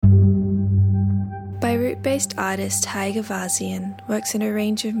Beirut-based artist Hai Gavazian works in a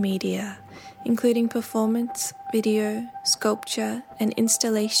range of media, including performance, video, sculpture, and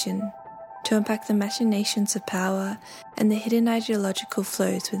installation, to unpack the machinations of power and the hidden ideological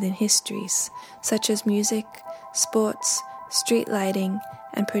flows within histories, such as music, sports, street lighting,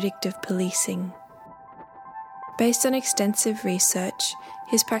 and predictive policing. Based on extensive research,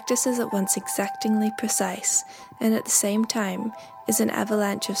 his practice is at once exactingly precise and at the same time is an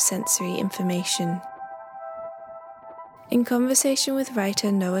avalanche of sensory information. In conversation with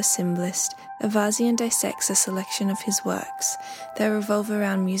writer Noah Simblist, Avazian dissects a selection of his works that revolve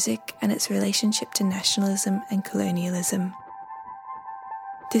around music and its relationship to nationalism and colonialism.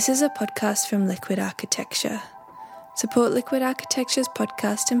 This is a podcast from Liquid Architecture. Support Liquid Architecture's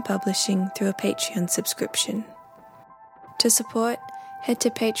podcast and publishing through a Patreon subscription. To support, head to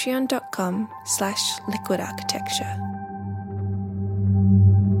patreon.com/liquidarchitecture.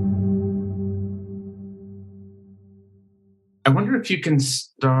 I wonder if you can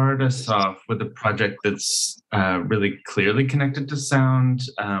start us off with a project that's really clearly connected to sound,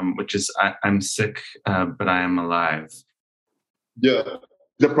 which is I'm Sick, but I Am Alive. Yeah,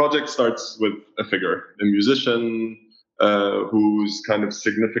 the project starts with a figure, a musician whose kind of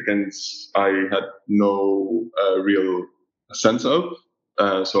significance I had no real sense of.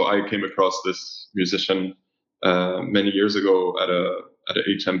 So I came across this musician many years ago at a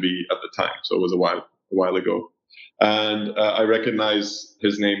HMV at the time. So it was a while ago. And I recognize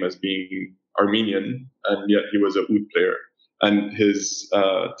his name as being Armenian, and yet he was an oud player. And his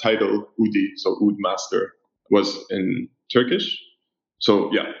title, Oudi, so oud master, was in Turkish.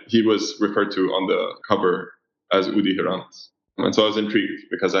 So yeah, he was referred to on the cover as Udi Hrant. And so I was intrigued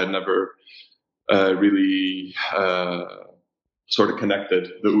because I had never really sort of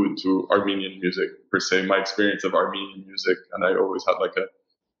connected the oud to Armenian music per se. My experience of Armenian music, and I always had like a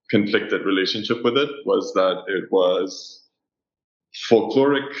conflicted relationship with it, was that it was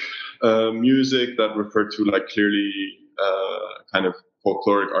folkloric music that referred to like clearly kind of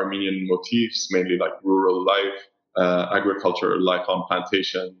folkloric Armenian motifs, mainly like rural life, agriculture, life on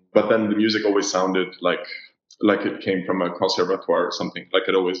plantation. But then the music always sounded like it came from a conservatoire or something. Like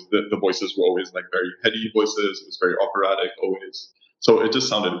it always, the voices were always like very heady voices. It was very operatic always. So it just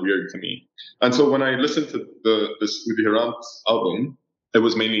sounded weird to me. And so when I listened to this Udi Hrant album, it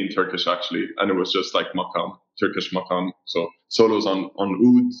was mainly in Turkish actually, and it was just like makam, Turkish makam, so solos on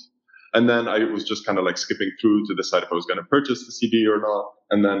oud. And then I was just kind of like skipping through to decide if I was going to purchase the CD or not.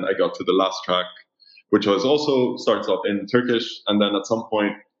 And then I got to the last track, which was also starts off in Turkish. And then at some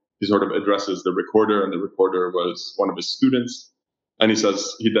point, he sort of addresses the recorder, and the recorder was one of his students. And he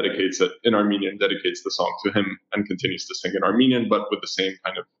says he dedicates it in Armenian, dedicates the song to him, and continues to sing in Armenian, but with the same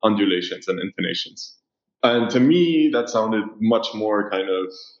kind of undulations and intonations. And to me, that sounded much more kind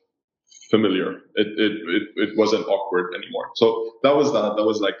of familiar. It wasn't awkward anymore. So that was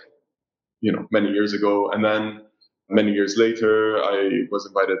like, many years ago. And then many years later, I was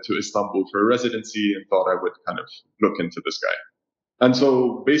invited to Istanbul for a residency and thought I would kind of look into this guy. And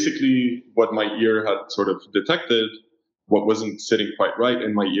so basically what my ear had sort of detected, what wasn't sitting quite right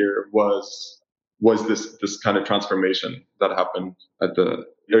in my ear was this kind of transformation that happened at the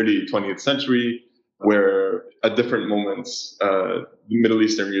early 20th century, where at different moments, the Middle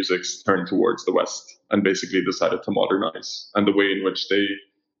Eastern musics turned towards the West and basically decided to modernize. And the way in which they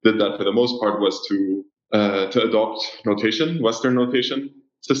did that for the most part was to adopt notation, Western notation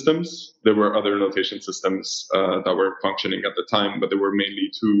systems. There were other notation systems that were functioning at the time, but they were mainly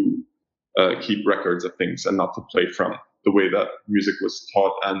to keep records of things and not to play from. The way that music was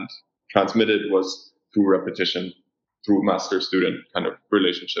taught and transmitted was through repetition, through master-student kind of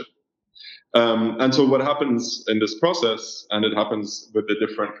relationship. And so what happens in this process, and it happens with the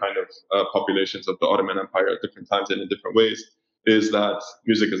different kind of populations of the Ottoman Empire at different times and in different ways, is that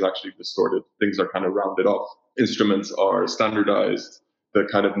music is actually distorted. Things are kind of rounded off. Instruments are standardized. The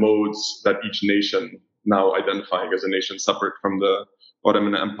kind of modes that each nation, now identifying as a nation separate from the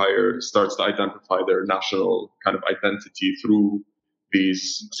Ottoman Empire, starts to identify their national kind of identity through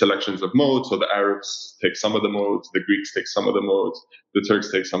these selections of modes. So the Arabs take some of the modes, the Greeks take some of the modes, the Turks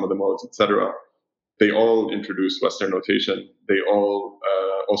take some of the modes, etc. They all introduce Western notation. They all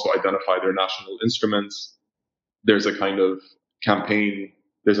also identify their national instruments. There's a kind of campaign.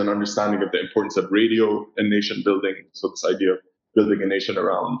 There's an understanding of the importance of radio and nation building. So this idea of building a nation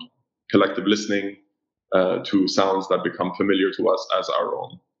around collective listening to sounds that become familiar to us as our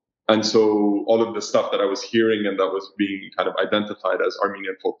own. And so all of the stuff that I was hearing and that was being kind of identified as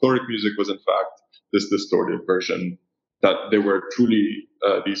Armenian folkloric music was in fact this distorted version, that they were truly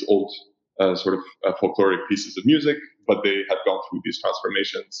these old sort of folkloric pieces of music, but they had gone through these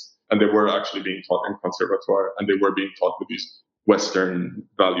transformations and they were actually being taught in conservatoire, and they were being taught with these Western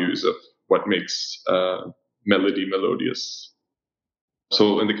values of what makes melody melodious.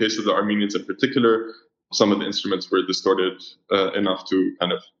 So in the case of the Armenians in particular, some of the instruments were distorted enough to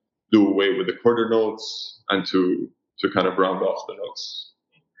kind of do away with the quarter notes and to kind of round off the notes.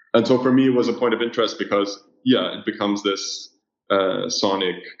 And so for me, it was a point of interest because, it becomes this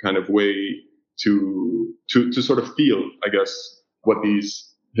sonic kind of way to sort of feel, I guess, what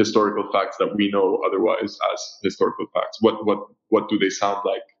these historical facts that we know otherwise as historical facts, what do they sound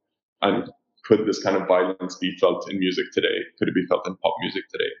like? And could this kind of violence be felt in music today? Could it be felt in pop music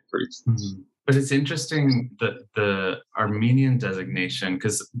today, for instance? Mm-hmm. But it's interesting that the Armenian designation,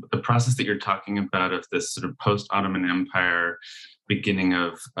 because the process that you're talking about of this sort of post-Ottoman Empire beginning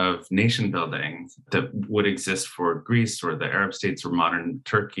of nation building that would exist for Greece or the Arab states or modern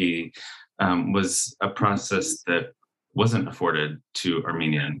Turkey was a process that wasn't afforded to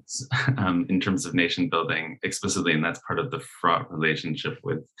Armenians in terms of nation building explicitly, and that's part of the fraught relationship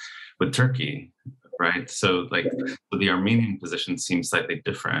with Turkey, right? So the Armenian position seems slightly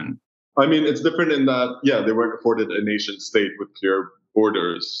different. I mean, it's different in that, they weren't afforded a nation state with clear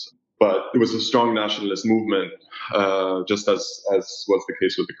borders, but it was a strong nationalist movement, just as was the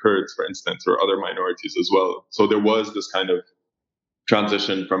case with the Kurds, for instance, or other minorities as well. So there was this kind of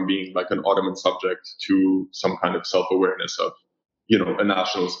transition from being like an Ottoman subject to some kind of self-awareness of, a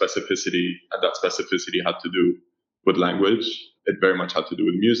national specificity, and that specificity had to do with language. It very much had to do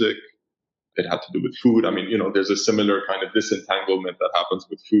with music. It had to do with food. I mean, there's a similar kind of disentanglement that happens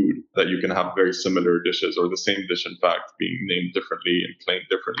with food, that you can have very similar dishes or the same dish, in fact, being named differently and claimed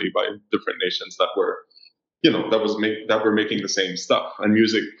differently by different nations that were, that were making the same stuff. And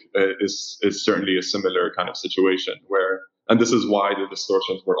music is certainly a similar kind of situation where, and this is why the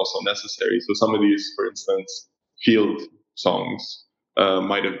distortions were also necessary. So some of these, for instance, field songs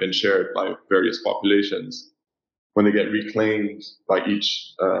might have been shared by various populations. When they get reclaimed by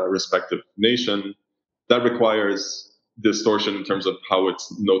each respective nation, that requires distortion in terms of how it's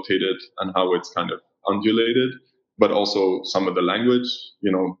notated and how it's kind of undulated, but also some of the language.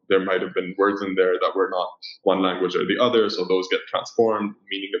 There might have been words in there that were not one language or the other, so those get transformed,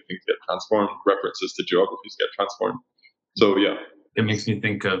 meaning of things get transformed, references to geographies get transformed. So, it makes me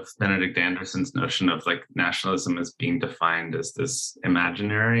think of Benedict Anderson's notion of nationalism as being defined as this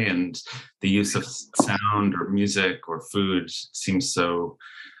imaginary, and the use of sound or music or food seems so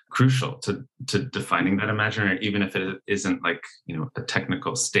crucial to defining that imaginary, even if it isn't a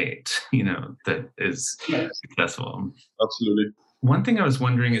technical state, that is successful. Absolutely. One thing I was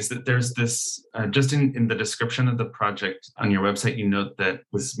wondering is that there's this, just in the description of the project on your website, you note that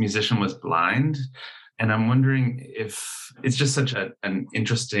this musician was blind. And I'm wondering if it's just such an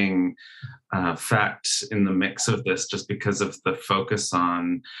interesting fact in the mix of this, just because of the focus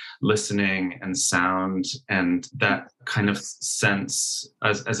on listening and sound and that kind of sense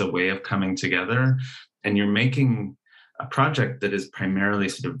as a way of coming together. And you're making a project that is primarily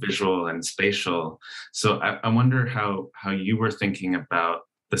sort of visual and spatial. So I wonder how you were thinking about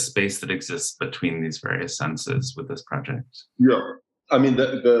the space that exists between these various senses with this project. Yeah. I mean,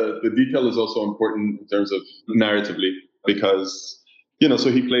 the detail is also important in terms of narratively, because, so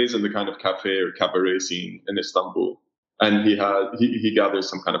he plays in the kind of cafe or cabaret scene in Istanbul, and he gathers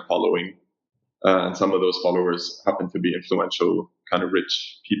some kind of following, and some of those followers happen to be influential, kind of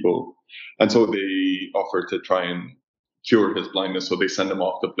rich people. And so they offer to try and cure his blindness. So they send him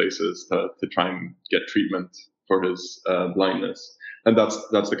off to places to try and get treatment for his blindness. And that's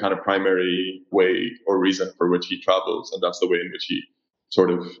the kind of primary way or reason for which he travels. And that's the way in which he sort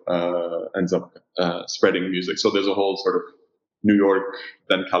of ends up spreading music. So there's a whole sort of New York,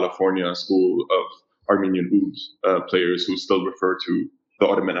 then California school of Armenian oud players who still refer to the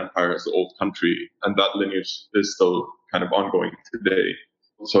Ottoman Empire as the old country. And that lineage is still kind of ongoing today.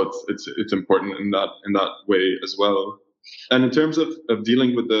 So it's important in that way as well. And in terms of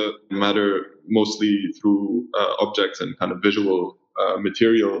dealing with the matter mostly through objects and kind of visual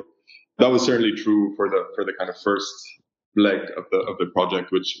material, that was certainly true for the kind of first leg of the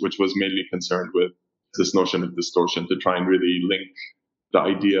project, which was mainly concerned with this notion of distortion, to try and really link the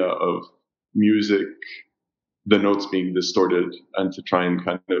idea of music, the notes being distorted, and to try and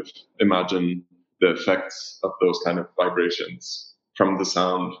kind of imagine the effects of those kind of vibrations from the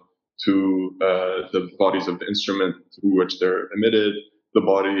sound to the bodies of the instrument through which they're emitted, the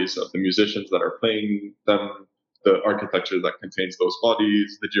bodies of the musicians that are playing them, the architecture that contains those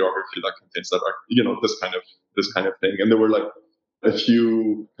bodies, the geography that contains that, this kind of thing. And there were a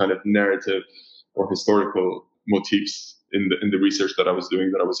few kind of narrative or historical motifs in the research that I was doing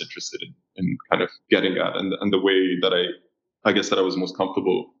that I was interested in kind of getting at, and the way that I guess that I was most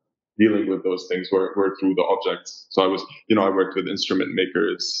comfortable dealing with those things were through the objects. So I worked with instrument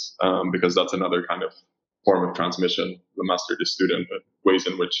makers because that's another kind of form of transmission, the master to student, ways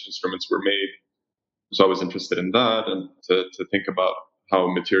in which instruments were made. So I was interested in that, and to think about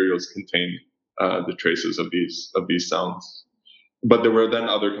how materials contain the traces of these sounds. But there were then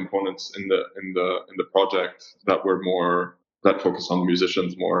other components in the project that were more that focused on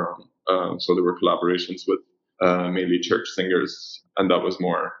musicians more. So there were collaborations with mainly church singers, and that was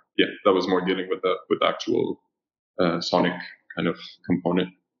more dealing with the actual sonic kind of component.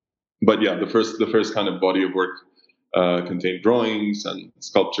 But yeah, the first kind of body of work contained drawings and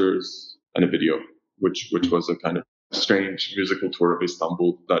sculptures and a video, which was a kind of strange musical tour of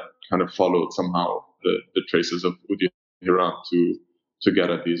Istanbul that kind of followed somehow the traces of Udihira to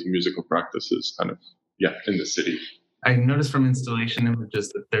get at these musical practices kind of in the city. I noticed from installation images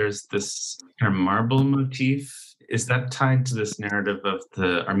that there's this kind of marble motif. Is that tied to this narrative of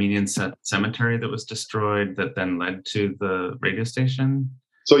the Armenian cemetery that was destroyed that then led to the radio station?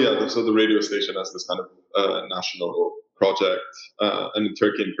 So the radio station has this kind of national project, and in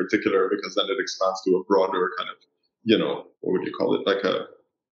Turkey in particular, because then it expands to a broader kind of, what would you call it, like a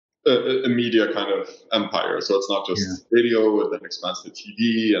media kind of empire. So it's not just radio, it then expands to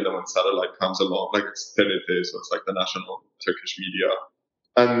TV, and then when satellite comes along, like it's TRT, so it's like the national Turkish media.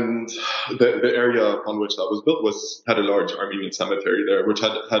 And the area upon which that was built had a large Armenian cemetery there, which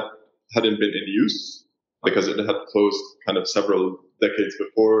hadn't been in use because it had closed kind of several decades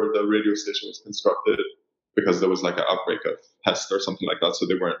before the radio station was constructed, because there was like an outbreak of pest or something like that. So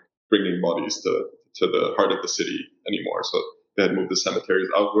they weren't bringing bodies to the heart of the city anymore. So they had moved the cemeteries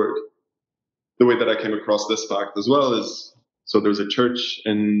outward. The way that I came across this fact as well is, so there's a church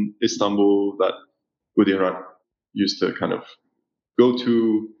in Istanbul that Udihira used to kind of go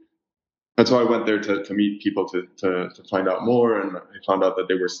to. And so I went there to meet people to find out more. And I found out that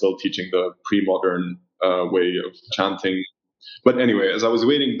they were still teaching the pre-modern way of chanting. But anyway, as I was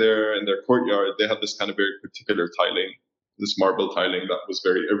waiting there in their courtyard, they had this kind of very particular tiling, this marble tiling that was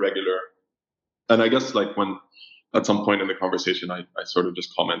very irregular. And I guess like when at some point in the conversation, I sort of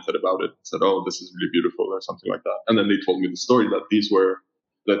just commented about it, said, "Oh, this is really beautiful," or something like that. And then they told me the story that these were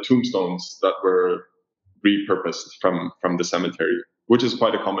the tombstones that were repurposed from the cemetery, which is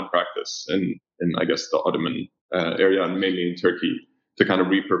quite a common practice in I guess the Ottoman area, and mainly in Turkey, to kind of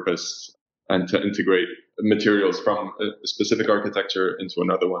repurpose and to integrate materials from a specific architecture into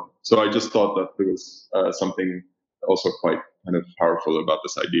another one. So I just thought that there was something also quite kind of powerful about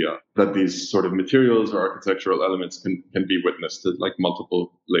this idea that these sort of materials or architectural elements can be witnessed at like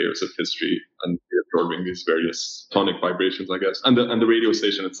multiple layers of history and be absorbing these various tonic vibrations, I guess. And the radio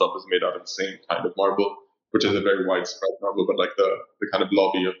station itself is made out of the same kind of marble, which is a very widespread marble, but like the kind of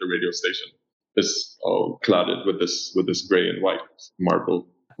lobby of the radio station is all cladded with this gray and white marble.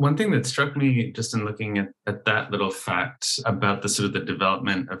 One thing that struck me just in looking at that little fact about the sort of the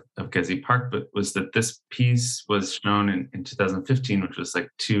development of Gezi Park was that this piece was shown in 2015, which was like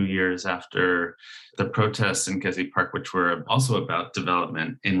 2 years after the protests in Gezi Park, which were also about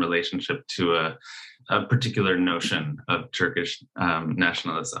development in relationship to a particular notion of Turkish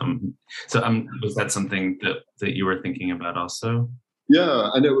nationalism. So was that something that you were thinking about also?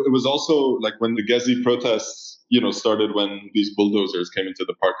 Yeah, and it was also like when the Gezi protests, started when these bulldozers came into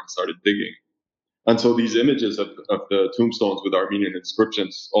the park and started digging. And so these images of the tombstones with Armenian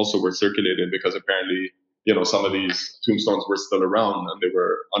inscriptions also were circulated because apparently, some of these tombstones were still around and they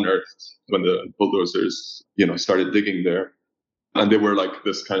were unearthed when the bulldozers, started digging there. And they were like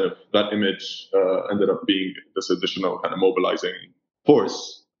this kind of, that image ended up being this additional kind of mobilizing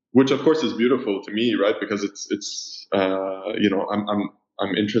force, which of course is beautiful to me, right? Because it's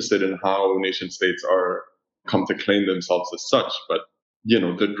I'm interested in how nation states are come to claim themselves as such, but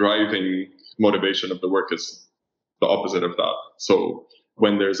the driving motivation of the work is the opposite of that. So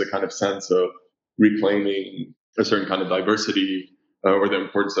when there's a kind of sense of reclaiming a certain kind of diversity or the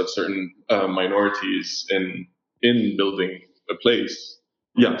importance of certain minorities in building a place,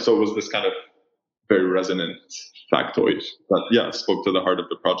 so it was this kind of very resonant factoid that spoke to the heart of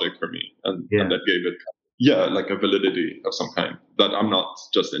the project for me, and that gave it like a validity of some kind, that I'm not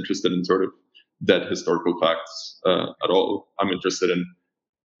just interested in sort of dead historical facts at all. I'm interested in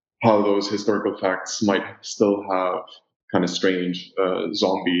how those historical facts might still have kind of strange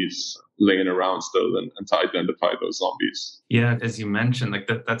zombies laying around still, and to identify those zombies. Yeah, as you mentioned, like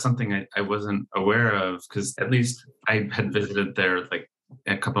that's something I wasn't aware of, because at least I had visited there like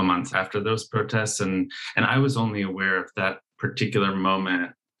a couple of months after those protests, and I was only aware of that particular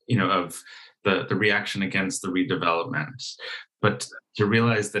moment, of the reaction against the redevelopment. But to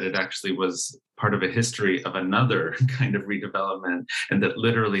realize that it actually was part of a history of another kind of redevelopment, and that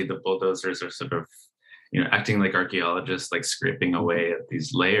literally the bulldozers are sort of, acting like archaeologists, like scraping away at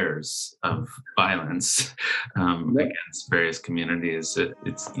these layers of violence against various communities.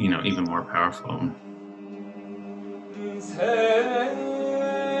 It's even more powerful.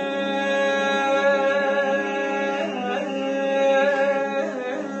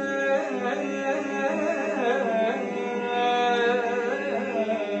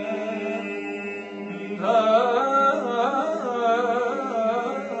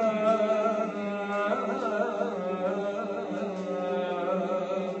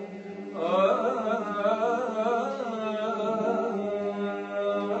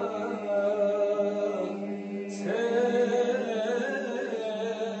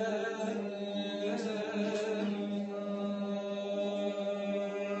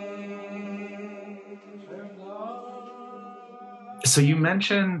 So you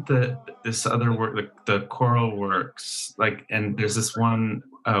mentioned this other work, the choral works, and there's this one,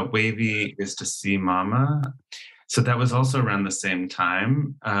 Wavy is to See Mama. So that was also around the same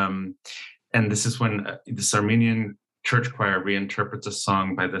time. And this is when this Armenian church choir reinterprets a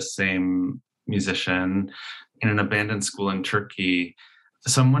song by the same musician in an abandoned school in Turkey.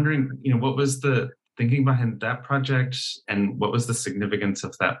 So I'm wondering, what was the thinking behind that project, and what was the significance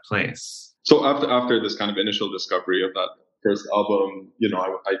of that place? So after this kind of initial discovery of that first album,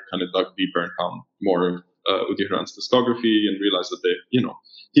 I kind of dug deeper and found more of Udi Hran's discography and realized that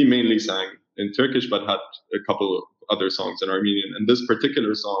he mainly sang in Turkish, but had a couple of other songs in Armenian. And this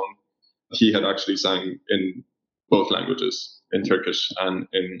particular song, he had actually sang in both languages, in Turkish and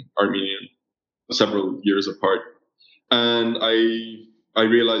in Armenian, several years apart. And I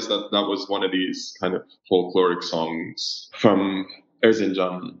realized that was one of these kind of folkloric songs from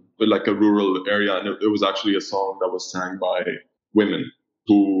Erzincan, like a rural area, and it was actually a song that was sang by women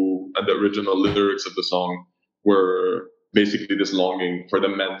who, and the original lyrics of the song were basically this longing for the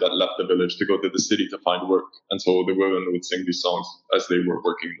men that left the village to go to the city to find work. And so the women would sing these songs as they were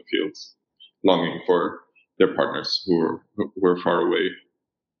working in the fields, longing for their partners who were far away.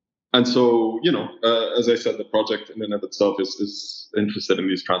 And so, as I said, the project in and of itself is interested in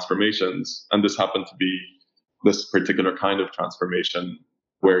these transformations. And this happened to be this particular kind of transformation,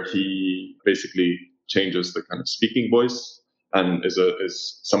 where he basically changes the kind of speaking voice and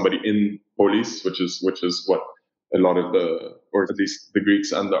is somebody in polis, which is what a lot of or at least the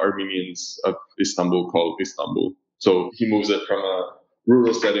Greeks and the Armenians of Istanbul call Istanbul. So he moves it from a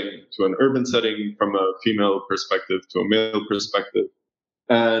rural setting to an urban setting, from a female perspective to a male perspective.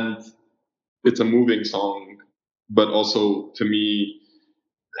 And it's a moving song, but also to me,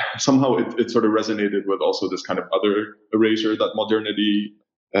 somehow it sort of resonated with also this kind of other erasure that modernity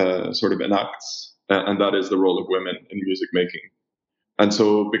sort of enacts, and that is the role of women in music making. And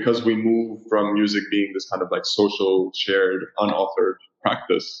so because we move from music being this kind of like social, shared, unauthored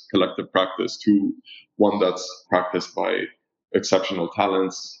practice, collective practice, to one that's practiced by exceptional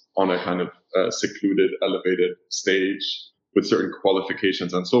talents on a kind of secluded, elevated stage with certain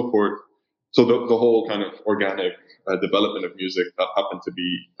qualifications and so forth. So the whole kind of organic development of music that happened to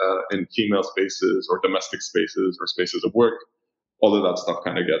be in female spaces or domestic spaces or spaces of work, all of that stuff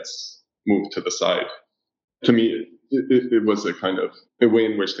kind of gets moved to the side. To me, it was a kind of a way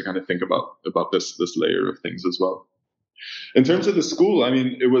in which to kind of think about this layer of things as well. In terms of the school, I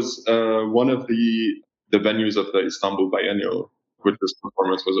mean, it was one of the venues of the Istanbul Biennial, which this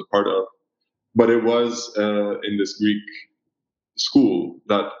performance was a part of. But it was in this Greek school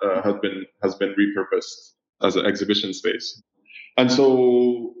that has been repurposed as an exhibition space. And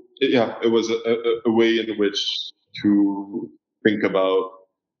so, it was a way in which to think about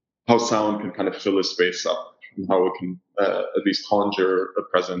how sound can kind of fill a space up, and how it can at least conjure a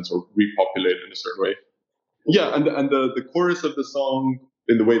presence or repopulate in a certain way. Yeah, and the chorus of the song,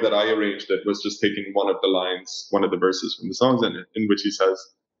 in the way that I arranged it, was just taking one of the lines, one of the verses from the songs, in which he says,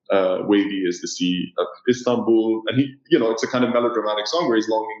 "Wavy is the sea of Istanbul," and he, it's a kind of melodramatic song where he's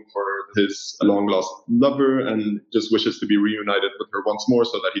longing for his long lost lover and just wishes to be reunited with her once more,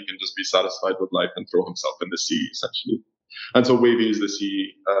 so that he can just be satisfied with life and throw himself in the sea, essentially. And so "Wavy is the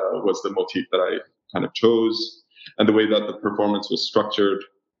sea" was the motif that I kind of chose, and the way that the performance was structured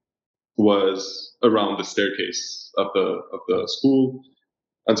was around the staircase of the school.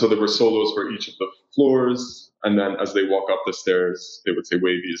 And so there were solos for each of the floors, and then as they walk up the stairs, they would say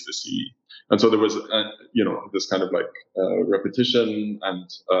 "Wavy is the sea." And so there was, this kind of like repetition, and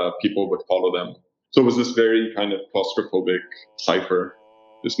people would follow them. So it was this very kind of claustrophobic cipher,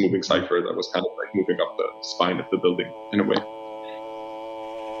 this moving cipher that was kind of like moving up the spine of the building in a way.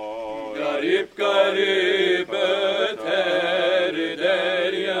 Garip garip öter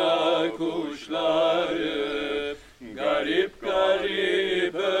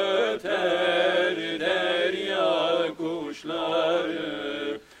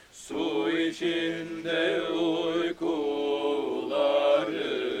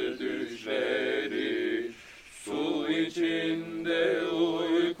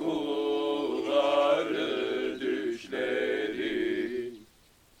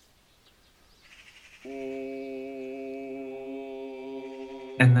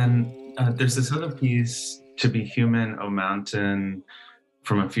And then there's this other piece, To Be Human, O Mountain,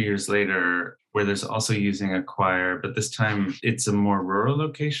 from a few years later, where there's also using a choir, but this time it's a more rural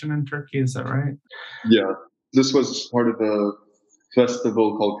location in Turkey. Is that right? Yeah, this was part of a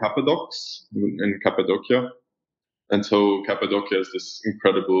festival called Cappadox in Cappadocia. And so Cappadocia is this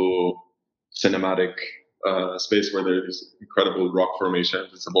incredible cinematic space where there's incredible rock formations.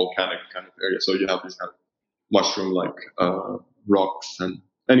 It's a volcanic kind of area. So you have these kind of mushroom-like rocks. And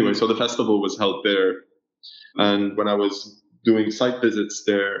anyway, so the festival was held there. And when I was doing site visits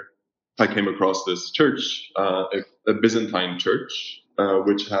there, I came across this church, a Byzantine church,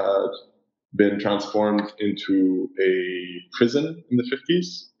 which had been transformed into a prison in the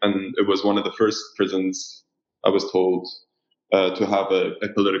 50s. And it was one of the first prisons, I was told, to have a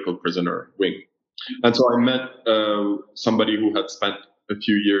political prisoner wing. And so I met somebody who had spent a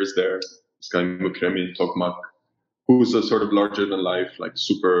few years there, this guy Mukremin Tokmak, who's a sort of larger than life, like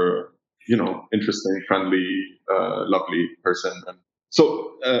super, interesting, friendly, lovely person. And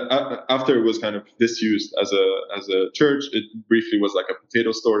so after it was kind of disused as a church, it briefly was like a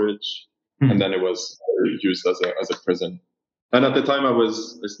potato storage, and then it was used as a prison. And at the time, I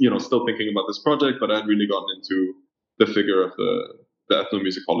was still thinking about this project, but I had really gotten into the figure of the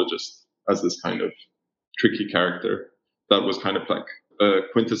ethnomusicologist as this kind of tricky character that was kind of like a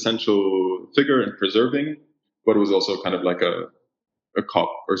quintessential figure in preserving, but it was also kind of like a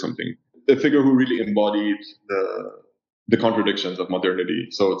cop or something. A figure who really embodied the contradictions of modernity.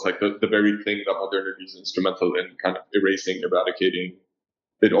 So it's like the very thing that modernity is instrumental in kind of erasing, eradicating.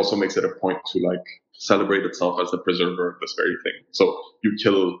 It also makes it a point to like celebrate itself as the preserver of this very thing. So you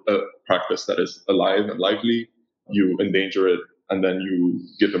kill a practice that is alive and lively, you endanger it, and then you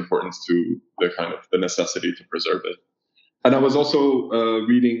give importance to the kind of the necessity to preserve it. And I was also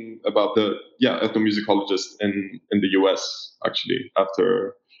reading about the ethnomusicologist in the US, actually,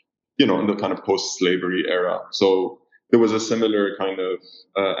 after, in the kind of post-slavery era. So there was a similar kind of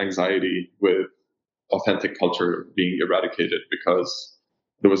anxiety with authentic culture being eradicated, because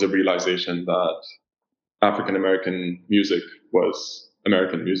there was a realization that African American music was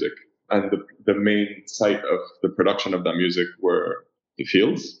American music. And the main site of the production of that music were the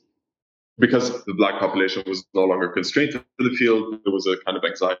fields. Because the Black population was no longer constrained to the field, there was a kind of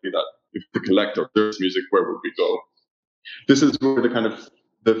anxiety that if we collect or preserve music, where would we go? This is where the kind of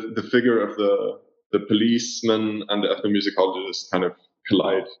the figure of the policeman and the ethnomusicologist kind of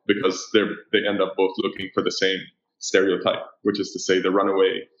collide, because they end up both looking for the same stereotype, which is to say the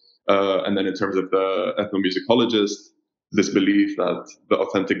runaway. And then in terms of the ethnomusicologist, this belief that the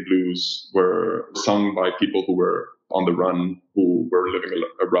authentic blues were sung by people who were on the run, who were living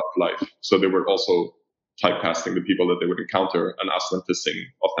a rough life. So they were also typecasting the people that they would encounter and ask them to sing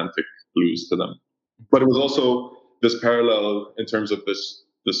authentic blues to them. But it was also this parallel in terms of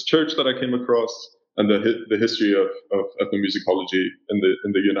this church that I came across, and the history of ethnomusicology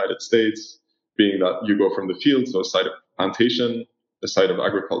in the United States, being that you go from the field, so a site of plantation, a site of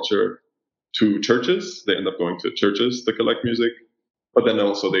agriculture, to churches. They end up going to churches to collect music, but then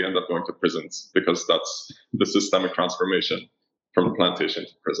also they end up going to prisons, because that's the systemic transformation from plantation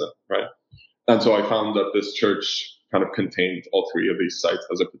to prison, right? And so I found that this church kind of contained all three of these sites,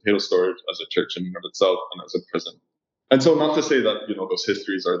 as a potato storage, as a church in and of itself, and as a prison. And so not to say that, those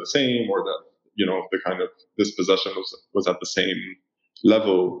histories are the same, or that, the kind of dispossession was at the same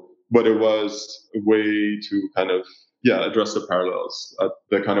level, but it was a way to kind of, address the parallels.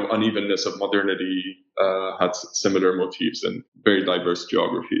 The kind of unevenness of modernity had similar motifs in very diverse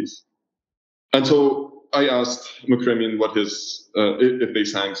geographies. And so I asked Mukremin what if they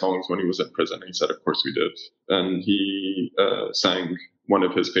sang songs when he was in prison. And he said, of course we did. And he sang one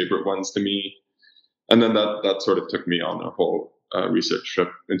of his favorite ones to me. And then that sort of took me on a whole research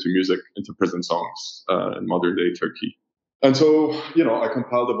trip into music, into prison songs in modern day Turkey. And so, I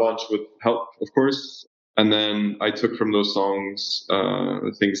compiled a bunch with help, of course. And then I took from those songs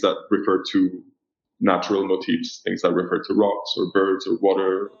things that refer to natural motifs, things that refer to rocks or birds or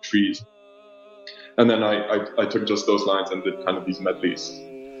water or trees. And then I took just those lines and did kind of these medleys.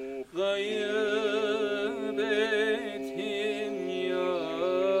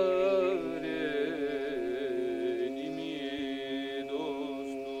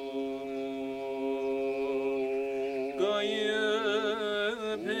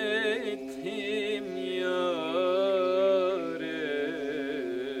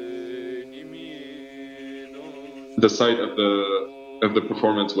 The site of the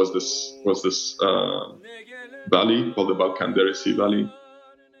performance was this valley called the Balkanderesi Valley,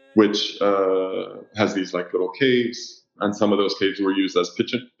 which has these like little caves, and some of those caves were used as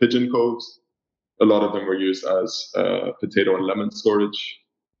pigeon coves. A lot of them were used as potato and lemon storage.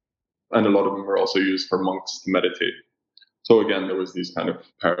 And a lot of them were also used for monks to meditate. So again, there was these kind of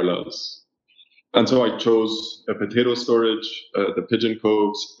parallels. And so I chose a potato storage, the Pigeon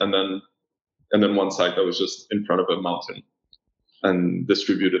Coves, and then one site that was just in front of a mountain, and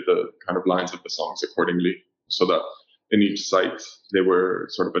distributed the kind of lines of the songs accordingly, so that in each site they were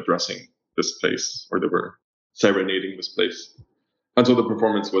sort of addressing this place, or they were serenading this place. And so the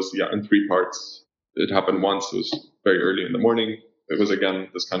performance was, in 3 parts. It happened once. It was very early in the morning. It was, again,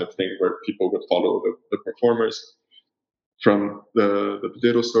 this kind of thing where people would follow the performers from the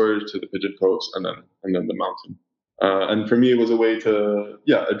potato storage to the Pigeon Coves, and then the mountain. And for me, it was a way to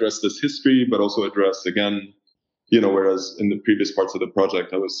address this history, but also address, again, whereas in the previous parts of the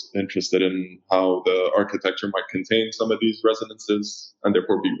project, I was interested in how the architecture might contain some of these resonances and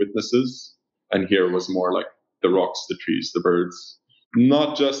therefore be witnesses. And here was more like the rocks, the trees, the birds,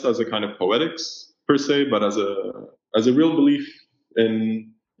 not just as a kind of poetics per se, but as a real belief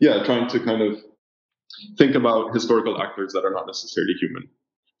in trying to kind of think about historical actors that are not necessarily human.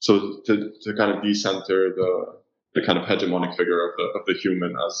 So to kind of decenter the kind of hegemonic figure of the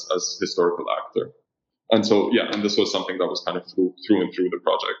human as historical actor. And so, and this was something that was kind of through and through the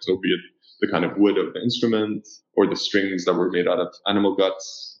project. So be it the kind of wood of the instrument, or the strings that were made out of animal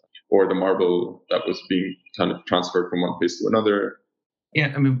guts, or the marble that was being kind of transferred from one place to another.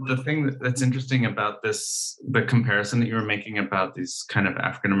 Yeah, I mean, the thing that's interesting about this, the comparison that you were making about these kind of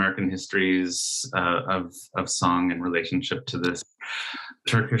African-American histories of song in relationship to this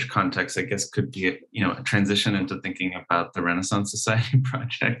Turkish context, I guess, could be a transition into thinking about the Renaissance Society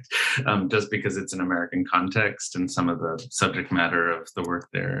project, just because it's an American context and some of the subject matter of the work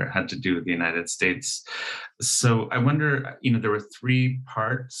there had to do with the United States. So I wonder, there were 3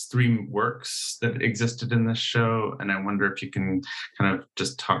 works that existed in this show, and I wonder if you can kind of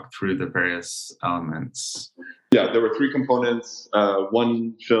just talk through the various elements. Yeah, there were 3 components.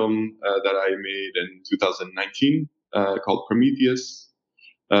 One film that I made in 2019 called Prometheus.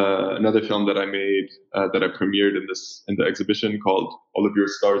 Another film that I made that I premiered in the exhibition called All of Your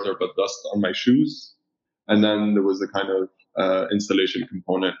Stars Are But Dust on My Shoes. And then there was a kind of installation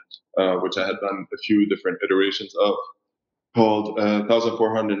component, which I had done a few different iterations of, called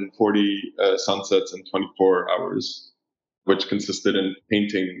 1,440 Sunsets in 24 Hours, which consisted in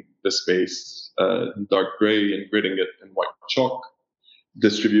painting the space dark gray and gridding it in white chalk,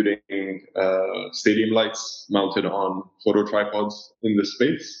 distributing stadium lights mounted on photo tripods in the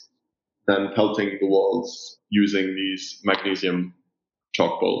space, then pelting the walls using these magnesium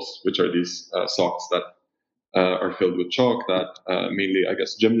chalk balls, which are these socks that are filled with chalk that mainly, I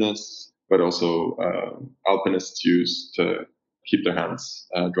guess, gymnasts, but also alpinists use to keep their hands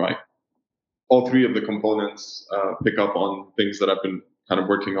dry. All 3 of the components pick up on things that I've been kind of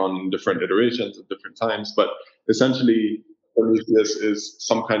working on in different iterations at different times, but essentially Prometheus is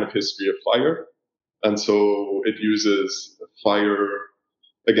some kind of history of fire. And so it uses fire,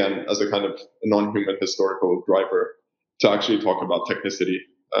 again, as a kind of non-human historical driver to actually talk about technicity,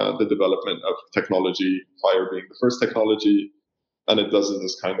 the development of technology, fire being the first technology. And it does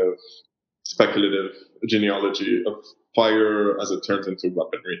this kind of speculative genealogy of fire as it turns into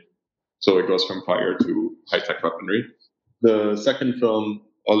weaponry. So it goes from fire to high-tech weaponry. The second film,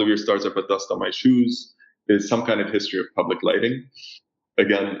 All of Your Stars Are But Dust on My Shoes, is some kind of history of public lighting.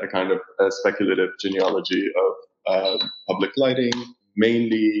 Again, a kind of speculative genealogy of public lighting,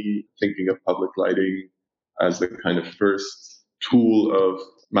 mainly thinking of public lighting as the kind of first tool of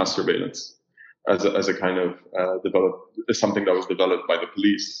mass surveillance, as a kind of something that was developed by the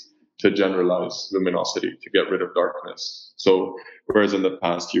police to generalize luminosity, to get rid of darkness. So whereas in the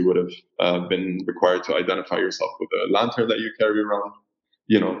past you would have been required to identify yourself with a lantern that you carry around,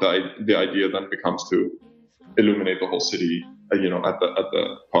 the idea then becomes to illuminate the whole city, at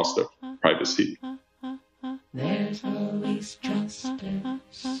the cost of privacy. There's always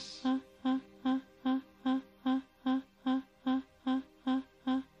justice.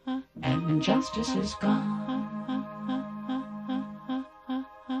 And when justice is gone,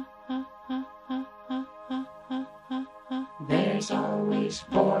 there's always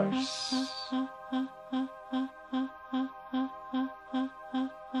force.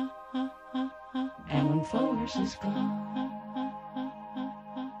 And when force is gone,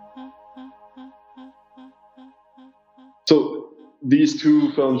 so these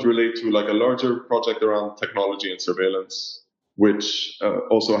 2 films relate to like a larger project around technology and surveillance, which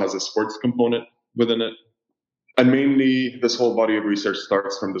also has a sports component within it. And mainly this whole body of research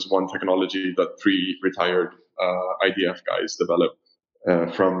starts from this one technology that 3 retired IDF guys developed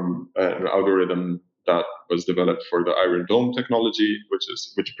from an algorithm that was developed for the Iron Dome technology,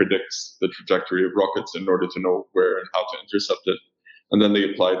 which predicts the trajectory of rockets in order to know where and how to intercept it. and then they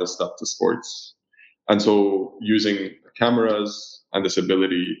apply this stuff to sports. And so using cameras and this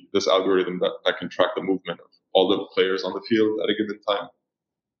algorithm that can track the movement of all the players on the field at a given time,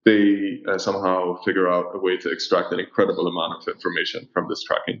 they somehow figure out a way to extract an incredible amount of information from this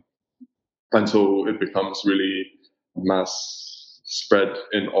tracking. And so it becomes really mass spread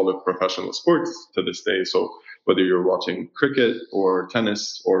in all of professional sports to this day. So whether you're watching cricket or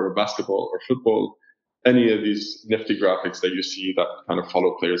tennis or basketball or football, any of these nifty graphics that you see that kind of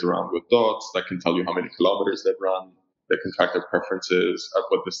follow players around with dots, that can tell you how many kilometers they've run, that can track their preferences, at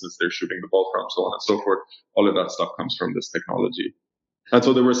what distance they're shooting the ball from, so on and so forth. All of that stuff comes from this technology. And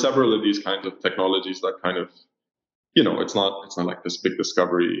so there were several of these kinds of technologies that kind of, it's not like this big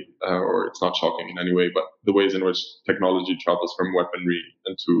discovery, or it's not shocking in any way, but the ways in which technology travels from weaponry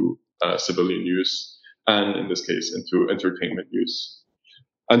into civilian use, and in this case, into entertainment use.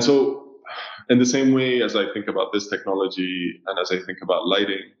 And so in the same way as I think about this technology and as I think about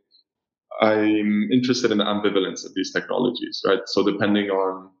lighting, I'm interested in the ambivalence of these technologies, right? So depending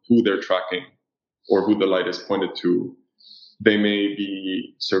on who they're tracking or who the light is pointed to, they may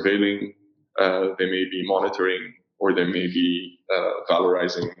be surveilling, they may be monitoring, or they may be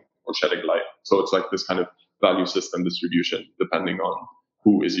valorizing or shedding light. So it's like this kind of value system distribution depending on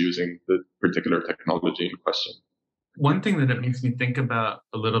who is using the particular technology in question. One thing that it makes me think about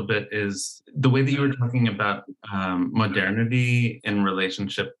a little bit is the way that you were talking about modernity in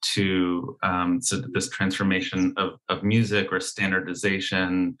relationship to so this transformation of music or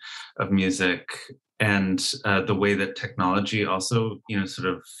standardization of music, and the way that technology also, sort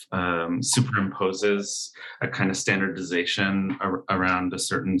of superimposes a kind of standardization around a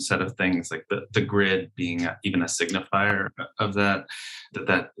certain set of things, like the grid being even a signifier of that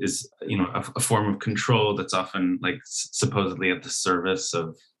is, a form of control that's often like supposedly at the service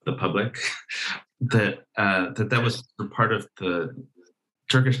of the public. that was part of the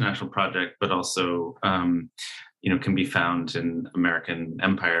Turkish National Project, but also, can be found in American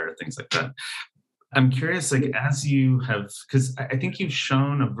Empire, things like that. I'm curious, like, as you have, because I think you've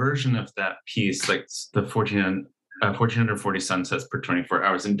shown a version of that piece, like the 1440 sunsets per 24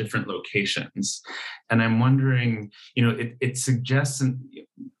 hours in different locations. And I'm wondering, it suggests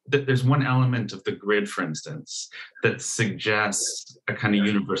that there's one element of the grid, for instance, that suggests a kind of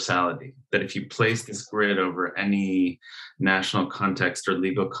universality, that if you place this grid over any national context or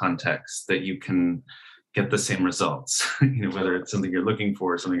legal context, that you can get the same results, whether it's something you're looking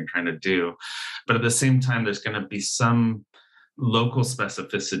for or something you're trying to do. But at the same time, there's going to be some local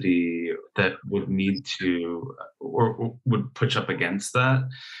specificity that would need to, or would push up against that.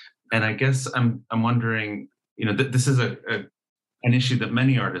 And I guess I'm wondering, this is an issue that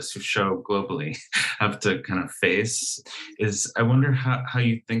many artists who show globally have to kind of face, is I wonder how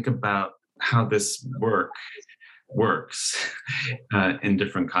you think about how this works in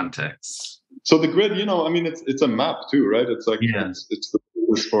different contexts. So the grid, it's a map too, right? It's like, it's the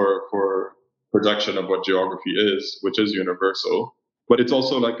basis for projection of what geography is, which is universal, but it's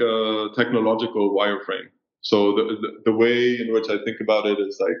also like a technological wireframe. So the way in which I think about it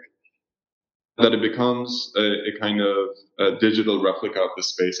is like that it becomes a kind of a digital replica of the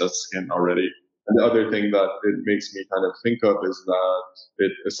space as skin already. And the other thing that it makes me kind of think of is that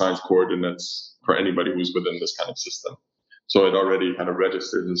it assigns coordinates for anybody who's within this kind of system. So it already kind of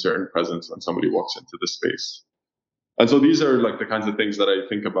registers a certain presence when somebody walks into the space. And so these are like the kinds of things that I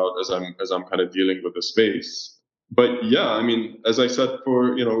think about as I'm kind of dealing with the space. But yeah, as I said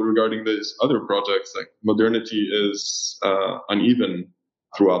regarding these other projects, like modernity is uneven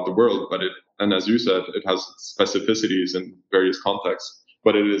throughout the world, and as you said, it has specificities in various contexts,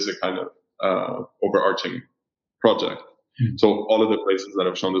 but it is a kind of overarching project. Mm-hmm. So all of the places that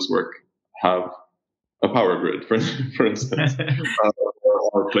have shown this work have a power grid, for instance,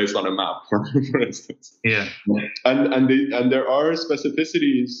 or placed on a map, for instance. Yeah. And there are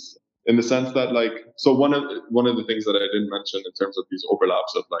specificities in the sense that, like, so one of the things that I didn't mention in terms of these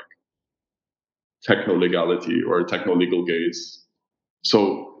overlaps of like techno-legality or techno-legal gaze.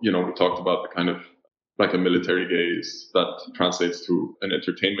 So, we talked about the kind of like a military gaze that translates to an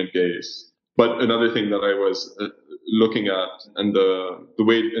entertainment gaze. But another thing that I was looking at, and the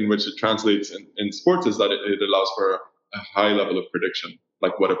way in which it translates in sports, is that it allows for a high level of prediction,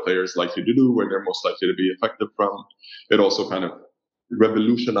 like what a player is likely to do, where they're most likely to be effective from. It also kind of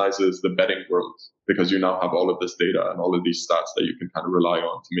revolutionizes the betting world, because you now have all of this data and all of these stats that you can kind of rely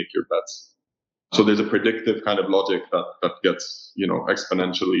on to make your bets. So there's a predictive kind of logic that gets,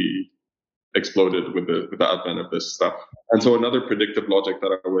 exponentially exploded with the advent of this stuff. And so another predictive logic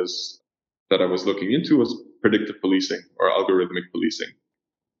that I was looking into was predictive policing or algorithmic policing,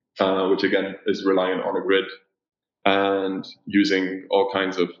 which again is reliant on a grid. and using all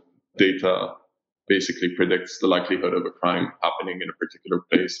kinds of data basically predicts the likelihood of a crime happening in a particular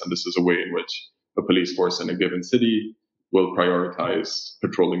place. And this is a way in which a police force in a given city will prioritize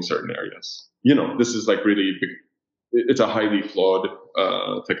patrolling certain areas. This is like really big. It's a highly flawed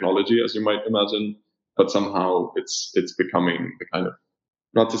technology, as you might imagine, but somehow it's becoming the kind of,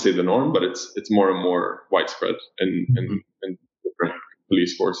 not to say the norm, but it's more and more widespread in different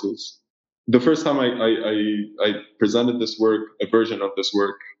police forces. The first time I presented this work, a version of this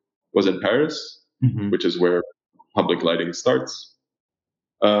work, was in Paris, which is where public lighting starts.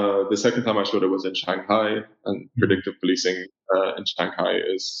 The second time I showed it was in Shanghai, and predictive policing in Shanghai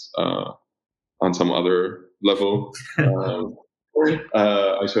is on some other level.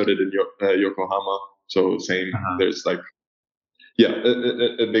 I showed it in Yokohama, so same. There's like,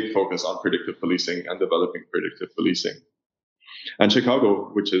 a big focus on predictive policing and developing predictive policing. And Chicago,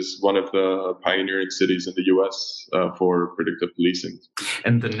 which is one of the pioneering cities in the U.S. For predictive policing.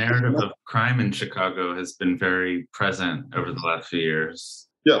 And the narrative of crime in Chicago has been very present over the last few years.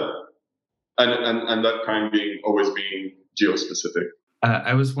 Yeah, and that crime always being geospecific.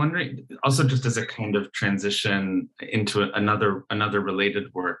 I was wondering, also just as a kind of transition into another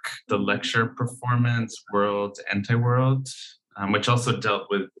related work, the lecture performance, World, Anti-World, which also dealt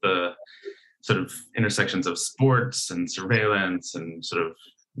with the sort of intersections of sports and surveillance and sort of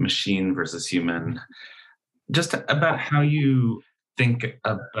machine versus human. Just about how you think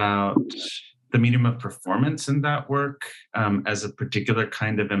about the medium of performance in that work as a particular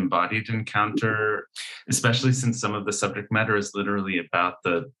kind of embodied encounter, especially since some of the subject matter is literally about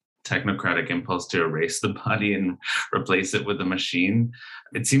the technocratic impulse to erase the body and replace it with a machine.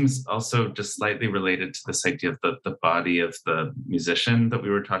 It seems also just slightly related to this idea of the body of the musician that we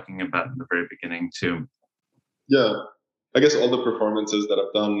were talking about in the very beginning too. Yeah, I guess all the performances that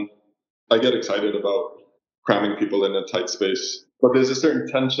I've done, I get excited about cramming people in a tight space, but there's a certain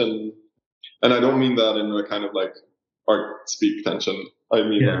tension. And I don't mean that in a kind of like art speak tension. I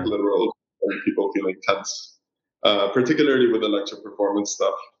mean like literal people feeling tense, particularly with the lecture performance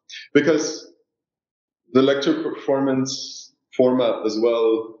stuff, because the lecture performance format as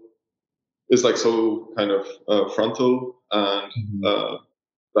well is like so kind of frontal and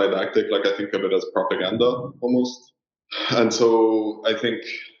didactic. Like I think of it as propaganda almost. And so I think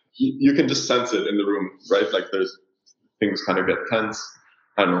you can just sense it in the room, right? Like there's things kind of get tense.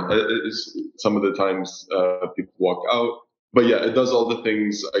 I don't know. Some of the times people walk out, but yeah, it does all the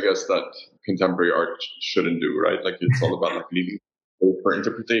things I guess that contemporary art shouldn't do, right? Like it's all about like leaving for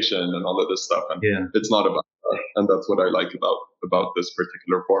interpretation and all of this stuff, and it's not about that. And that's what I like about this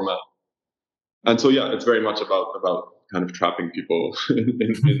particular format. And so yeah, it's very much about kind of trapping people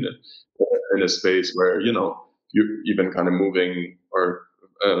in a space where you even kind of moving or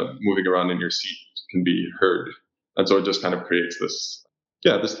moving around in your seat can be heard, and so it just kind of creates this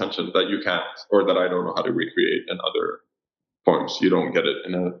tension that you can't, or that I don't know how to recreate in other forms. You don't get it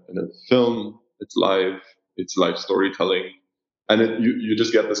in a film. It's live storytelling, and you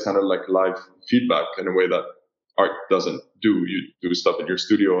just get this kind of like live feedback in a way that art doesn't do. You do stuff in your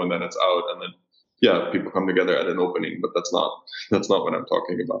studio and then it's out, and then people come together at an opening, but that's not what I'm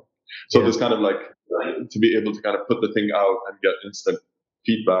talking about. So this kind of like to be able to kind of put the thing out and get instant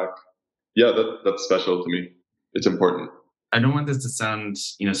feedback. Yeah, that's special to me. It's important. I don't want this to sound,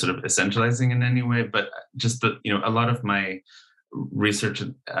 sort of essentializing in any way, but just that, a lot of my research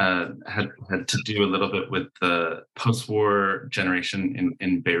had to do a little bit with the post-war generation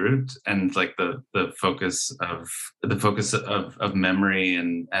in Beirut, and like the focus of memory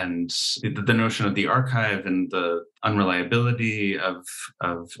and the notion of the archive and the unreliability of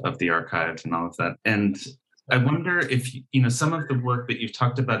the archive and all of that. And I wonder if, some of the work that you've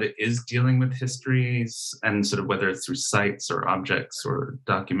talked about, it is dealing with histories and sort of whether it's through sites or objects or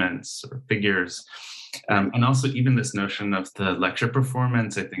documents or figures. And also even this notion of the lecture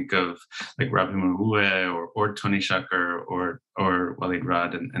performance, I think of like Rabih Mouaweh or Tony Shaker or Walid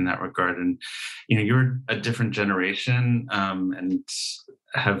Rad in that regard. And, you're a different generation and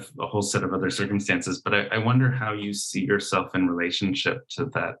have a whole set of other circumstances, but I wonder how you see yourself in relationship to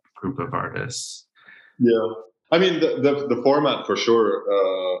that group of artists. Yeah, I mean the format for sure.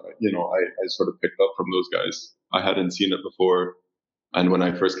 I sort of picked up from those guys. I hadn't seen it before, and when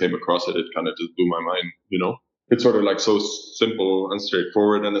I first came across it, it kind of just blew my mind. It's sort of like so simple and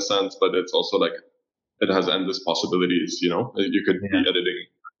straightforward in a sense, but it's also like it has endless possibilities. You could be editing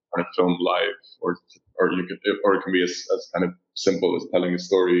a film live, or it can be as kind of simple as telling a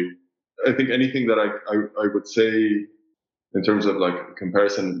story. I think anything that I would say in terms of like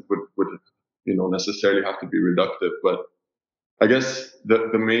comparison would necessarily have to be reductive, but I guess the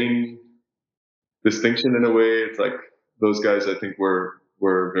main distinction in a way. It's like those guys, I think, were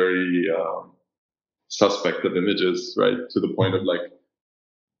very suspect of images, right? To the point of like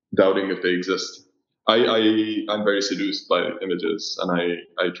doubting if they exist. I'm very seduced by images, and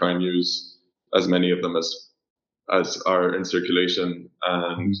I try and use as many of them as are in circulation,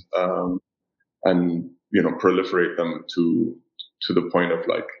 and proliferate them to the point of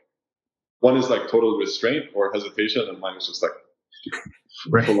like, one is like total restraint or hesitation, and mine is just like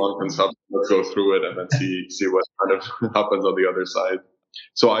full on consumption. Let's go through it and then see what kind of happens on the other side.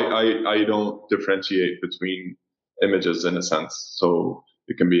 So I don't differentiate between images in a sense. So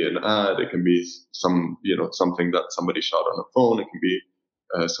it can be an ad, it can be something that somebody shot on a phone, it can be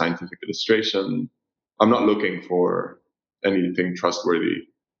a scientific illustration. I'm not looking for anything trustworthy.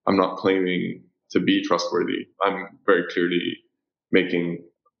 I'm not claiming to be trustworthy. I'm very clearly making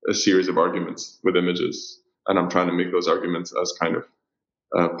a series of arguments with images, and I'm trying to make those arguments as kind of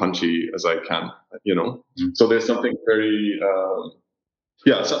punchy as I can, So there's something very,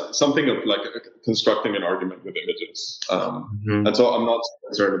 something of like constructing an argument with images. And so I'm not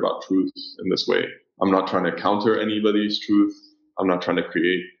concerned about truth in this way. I'm not trying to counter anybody's truth. I'm not trying to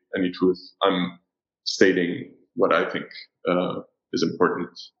create any truth. I'm stating what I think is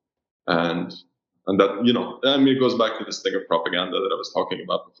important. And that, it goes back to this thing of propaganda that I was talking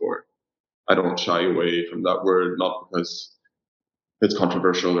about before. I don't shy away from that word, not because it's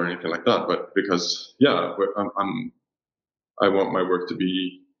controversial or anything like that, but because, I want my work to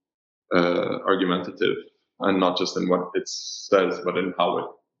be argumentative, and not just in what it says, but in how it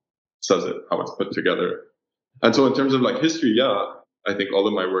says it, how it's put together. And so in terms of like history, I think all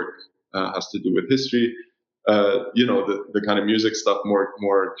of my work has to do with history. The kind of music stuff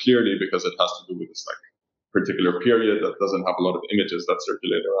more clearly, because it has to do with this like particular period that doesn't have a lot of images that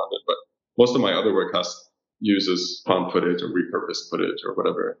circulate around it. But most of my other work uses found footage or repurposed footage or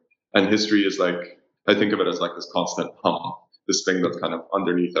whatever. And history is like, I think of it as like this constant hum, this thing that's kind of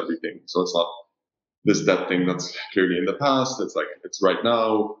underneath everything. So it's not this dead thing that's clearly in the past. It's like, it's right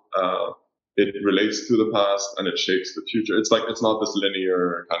now. It relates to the past and it shapes the future. It's like, it's not this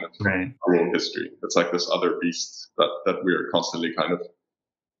linear kind of world history. It's like this other beast that we're constantly kind of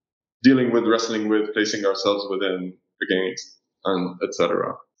dealing with, wrestling with, placing ourselves within, against, and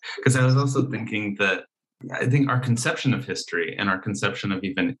etc. Because I was also thinking that I think our conception of history and our conception of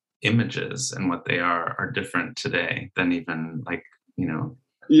even images and what they are different today than even like,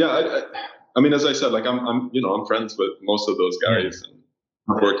 Yeah, I mean, as I said, like I'm friends with most of those guys. And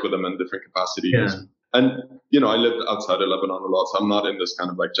I've worked with them in different capacities. Yeah. And, I lived outside of Lebanon a lot, so I'm not in this kind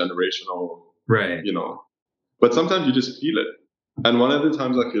of like generational, but sometimes you just feel it. And one of the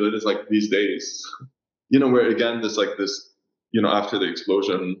times I feel it is like these days, where again, there's like this, after the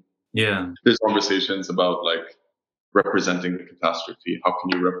explosion, there's conversations about like representing the catastrophe. How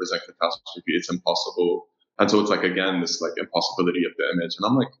can you represent catastrophe? It's impossible. And so it's like, again, this like impossibility of the image. And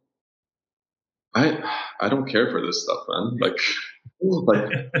I'm like, I don't care for this stuff, man. Like, I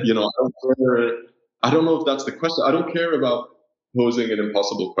don't care. I don't know if that's the question. I don't care about posing an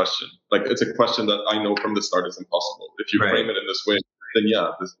impossible question. Like, it's a question that I know from the start is impossible. If you frame it in this way,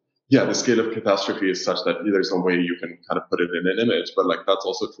 then the scale of catastrophe is such that there's no way you can kind of put it in an image. But like, that's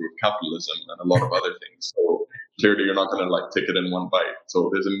also true of capitalism and a lot of other things. So clearly you're not going to like take it in one bite. So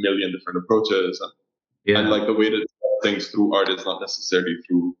there's a million different approaches. And like the way to tell things through art is not necessarily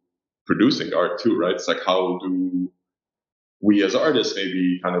through producing art too, right? It's like, how do we as artists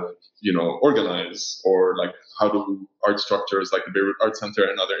maybe kind of, organize, or like how do art structures like the Beirut Art Center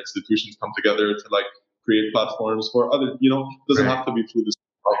and other institutions come together to like create platforms for other, doesn't have to be through this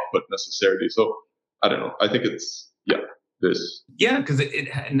output necessarily. So I don't know. I think it's, there's. Yeah, because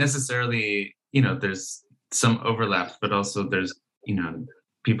it necessarily, there's some overlaps, but also there's,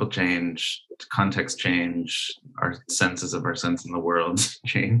 people change, context change, our senses of our sense in the world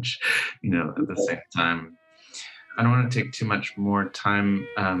change, at the same time. I don't want to take too much more time,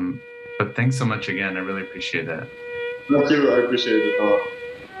 but thanks so much again. I really appreciate it. Thank you. I appreciate it.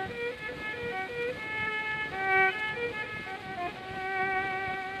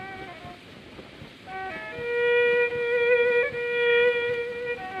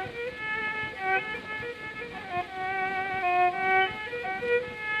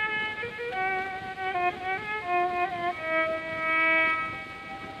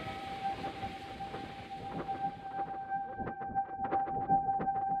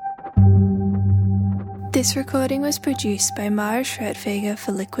 This recording was produced by Mara Schroedvega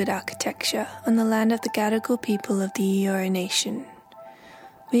for Liquid Architecture on the land of the Gadigal people of the Eora Nation.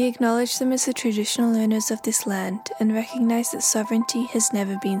 We acknowledge them as the traditional owners of this land and recognize that sovereignty has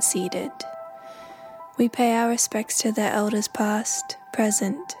never been ceded. We pay our respects to their elders past,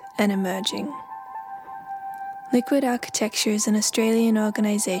 present, and emerging. Liquid Architecture is an Australian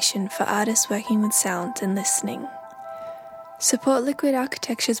organisation for artists working with sound and listening. Support Liquid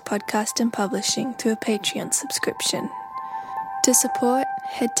Architecture's podcast and publishing through a Patreon subscription. To support,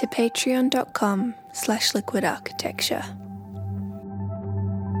 head to patreon.com/liquidarchitecture.